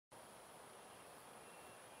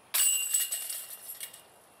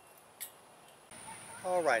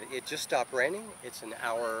Alright, it just stopped raining. It's an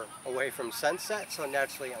hour away from sunset, so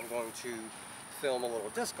naturally I'm going to film a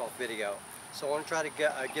little disc golf video. So I want to try to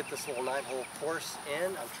get this little 9-hole course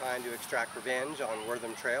in. I'm trying to extract revenge on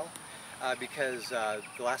Wortham Trail because the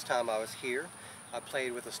last time I was here I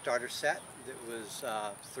played with a starter set that was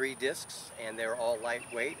 3 discs, and they were all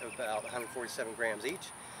lightweight, about 147 grams each.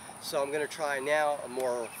 So I'm going to try now a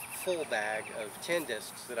more full bag of 10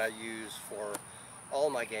 discs that I use for all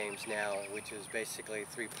my games now, which is basically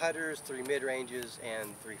 3 putters, 3 mid-ranges,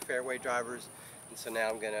 and 3 fairway drivers. And so now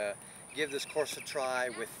I'm going to give this course a try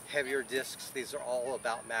with heavier discs. These are all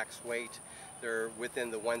about max weight. They're within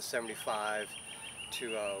the 175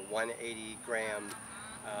 to 180 gram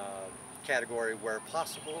category where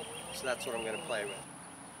possible. So that's what I'm going to play with.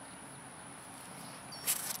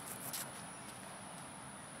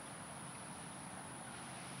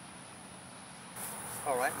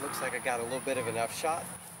 Alright, looks like I got a little bit of enough shot.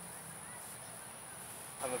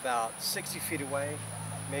 I'm about 60 feet away,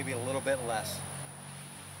 maybe a little bit less.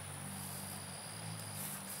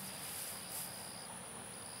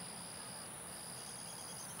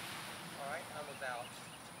 Alright, I'm about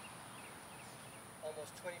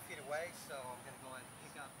almost 20 feet away, so I'm going to go ahead and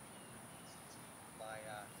pick up my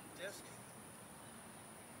disc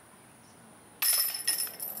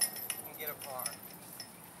and get a par.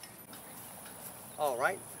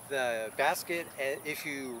 Alright, the basket, if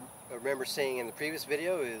you remember seeing in the previous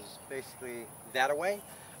video, is basically that away.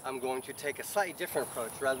 I'm going to take a slightly different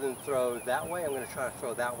approach. Rather than throw that way, I'm going to try to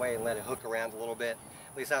throw that way and let it hook around a little bit.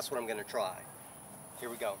 At least that's what I'm going to try.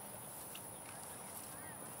 Here we go.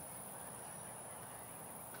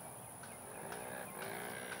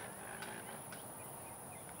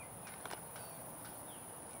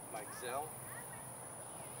 My Gazelle.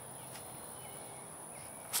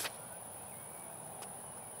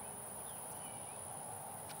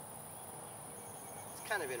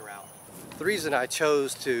 Kind of en route. The reason I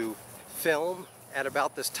chose to film at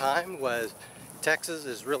about this time was Texas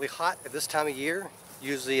is really hot at this time of year,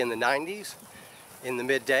 usually in the 90s in the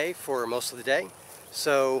midday for most of the day.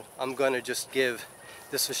 So I'm going to just give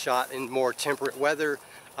this a shot in more temperate weather,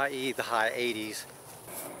 i.e. the high 80s.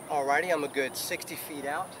 Alrighty, I'm a good 60 feet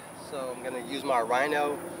out, so I'm going to use my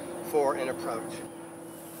Rhyno for an approach.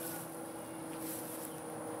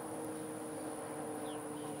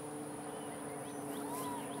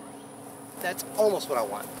 That's almost what I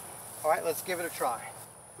want. Alright, let's give it a try.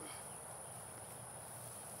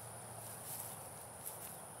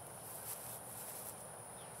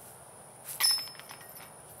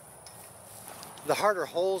 The harder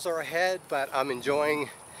holes are ahead, but I'm enjoying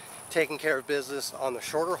taking care of business on the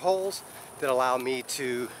shorter holes that allow me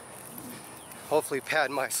to hopefully pad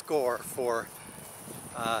my score for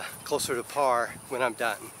closer to par when I'm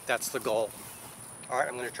done. That's the goal. Alright,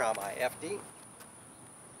 I'm going to try my FD.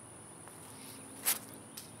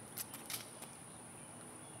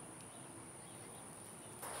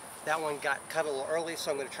 That one got cut a little early,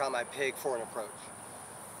 so I'm going to try my pig for an approach.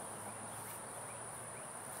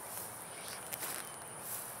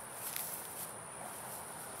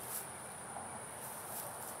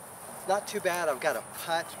 Not too bad. I've got a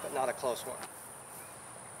putt, but not a close one.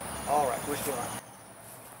 All right, wish me luck.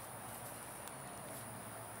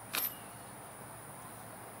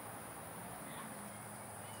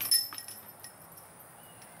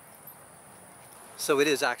 So it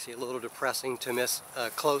is actually a little depressing to miss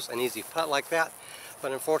a close and easy putt like that,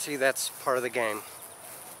 but unfortunately that's part of the game.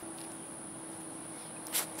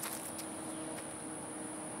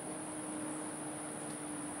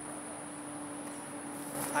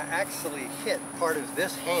 I actually hit part of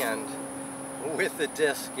this hand with the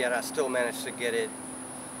disc, yet I still managed to get it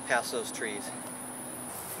past those trees.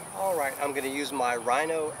 Alright, I'm going to use my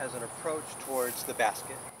Rhyno as an approach towards the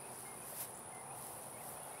basket.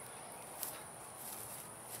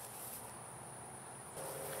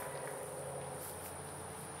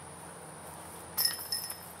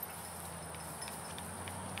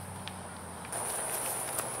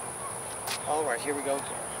 Alright, here we go.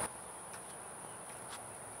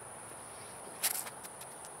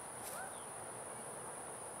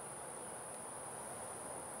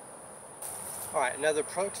 Alright, another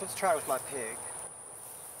approach. Let's try it with my pig.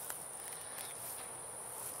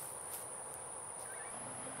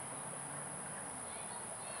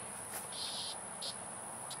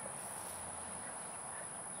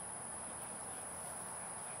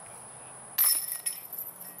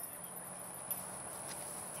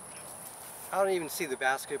 I don't even see the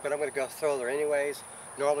basket, but I'm going to go throw there anyways.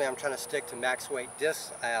 Normally I'm trying to stick to max weight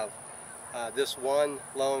discs. I have this one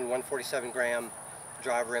lone 147 gram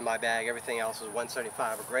driver in my bag. Everything else is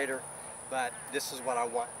 175 or greater, but this is what I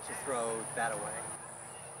want to throw that away.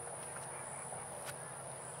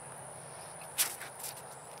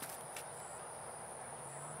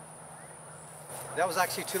 That was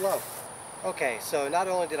actually too low. Okay, so not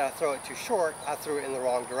only did I throw it too short, I threw it in the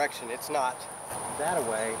wrong direction. It's not that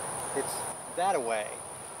away, it's that away.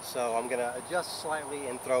 So I'm gonna adjust slightly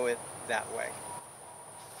and throw it that way.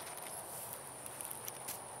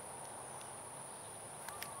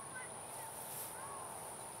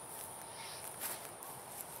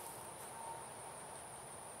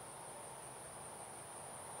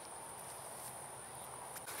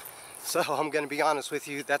 So I'm going to be honest with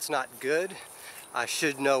you, that's not good. I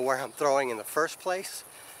should know where I'm throwing in the first place.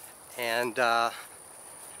 And the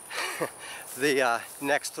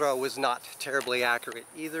next throw was not terribly accurate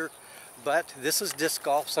either. But this is disc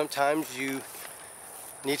golf. Sometimes you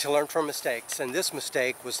need to learn from mistakes. And this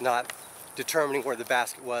mistake was not determining where the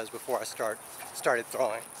basket was before I started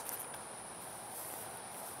throwing.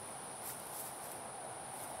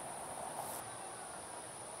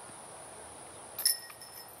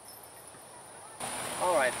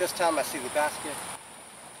 Alright, this time I see the basket.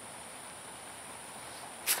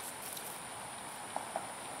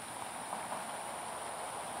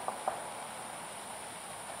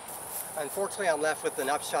 Unfortunately, I'm left with an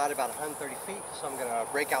upshot about 130 feet, so I'm going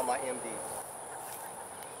to break out my MD.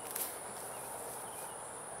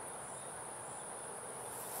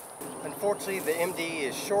 Unfortunately, the MD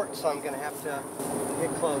is short, so I'm going to have to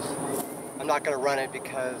get close. I'm not going to run it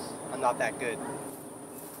because I'm not that good.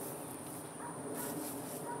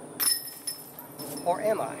 Or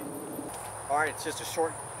am I? Alright, it's just a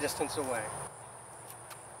short distance away.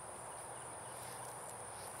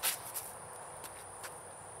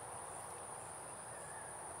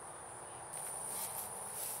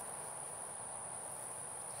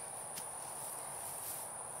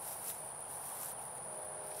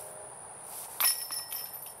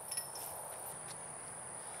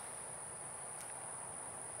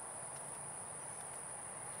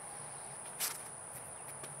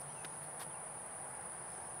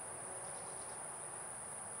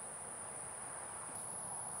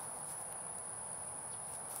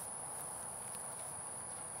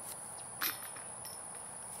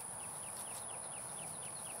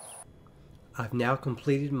 I've now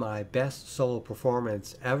completed my best solo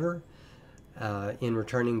performance ever in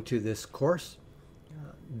returning to this course.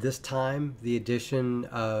 This time the addition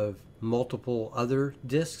of multiple other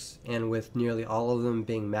discs, and with nearly all of them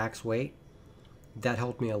being max weight, that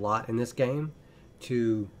helped me a lot in this game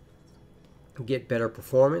to get better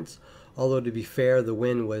performance. Although, to be fair, the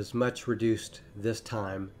wind was much reduced this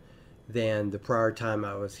time than the prior time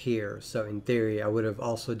I was here, so in theory I would have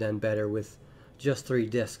also done better with just 3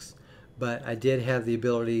 discs. But I did have the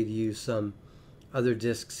ability to use some other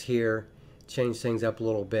discs here, change things up a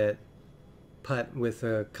little bit, putt with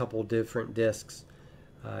a couple different discs,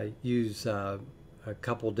 use a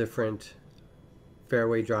couple different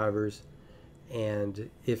fairway drivers,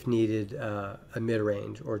 and if needed a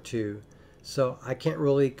mid-range or 2. So I can't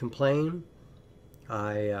really complain.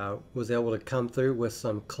 I was able to come through with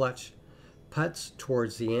some clutch putts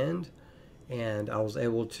towards the end, and I was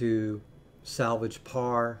able to salvage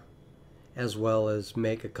par as well as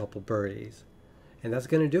make a couple birdies. And that's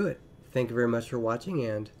going to do it. Thank you very much for watching,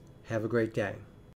 and have a great day.